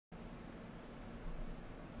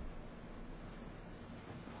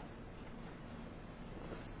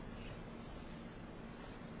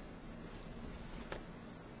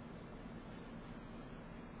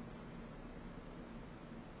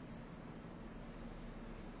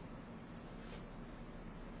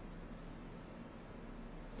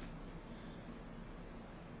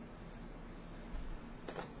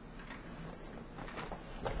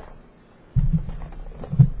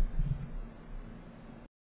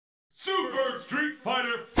Super Street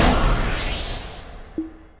Fighter.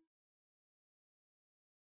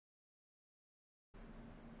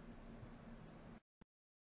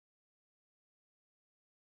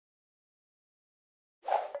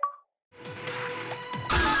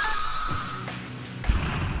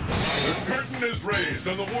 The curtain is raised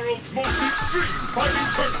on the world's most extreme fighting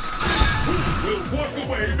tournament. Who will walk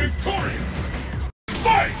away victorious?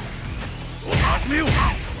 Fight!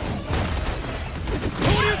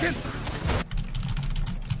 hadoukened!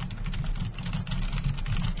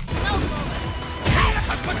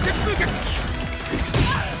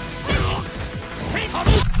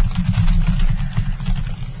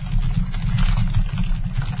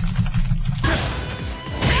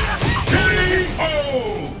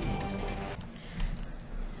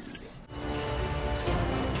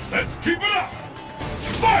 Let's keep it up!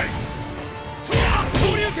 Fight!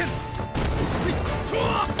 hadoukened!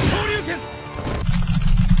 hadoukened!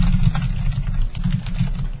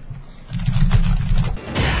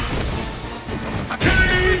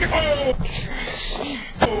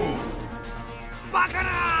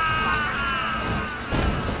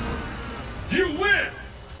 You win!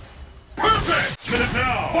 Perfect! Minute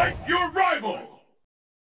now! Fight your rival!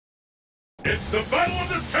 It's the battle of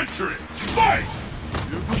the century! Fight!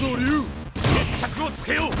 行くぞ龍決着をつ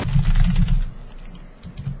けよう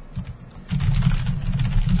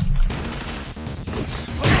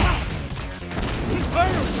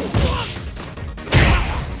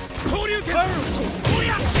昇竜拳お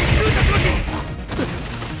や真空竜巻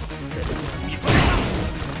見つけた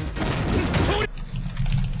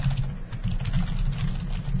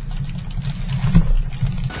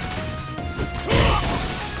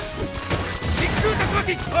真空竜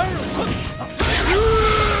巻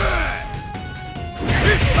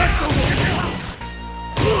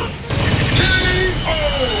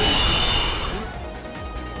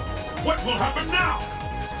What will happen now?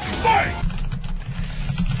 Fight!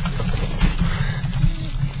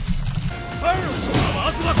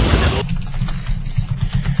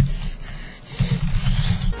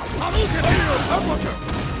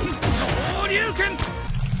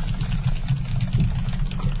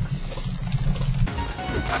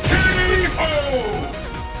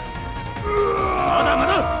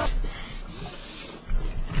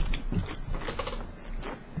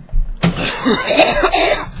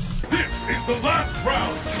 This is the last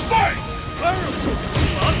round. Fight! ま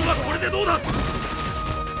ずはこれでどうだお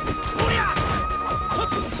りゃ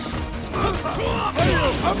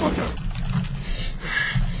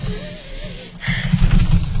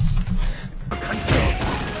感じたよ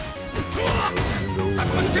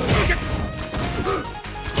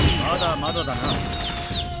まだまだだな消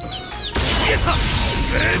えた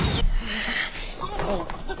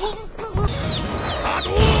波動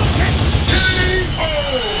拳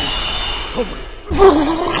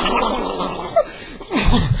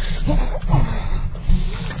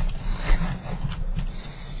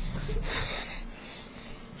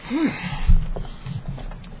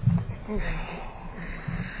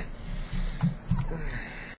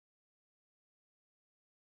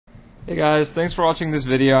Hey guys, thanks for watching this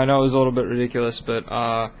video. I know it was a little bit ridiculous, but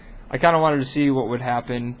I kind of wanted to see what would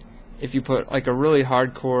happen if you put like a really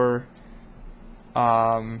hardcore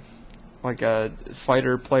like a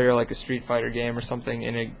fighter player, like a Street Fighter game or something,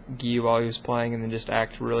 in a gi while he was playing, and then just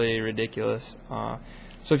act really ridiculous.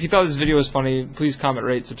 So if you thought this video was funny, please comment,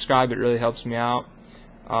 rate, subscribe. It really helps me out.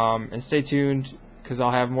 And stay tuned, because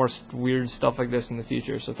I'll have more weird stuff like this in the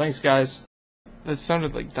future. So thanks guys. That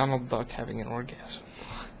sounded like Donald Duck having an orgasm.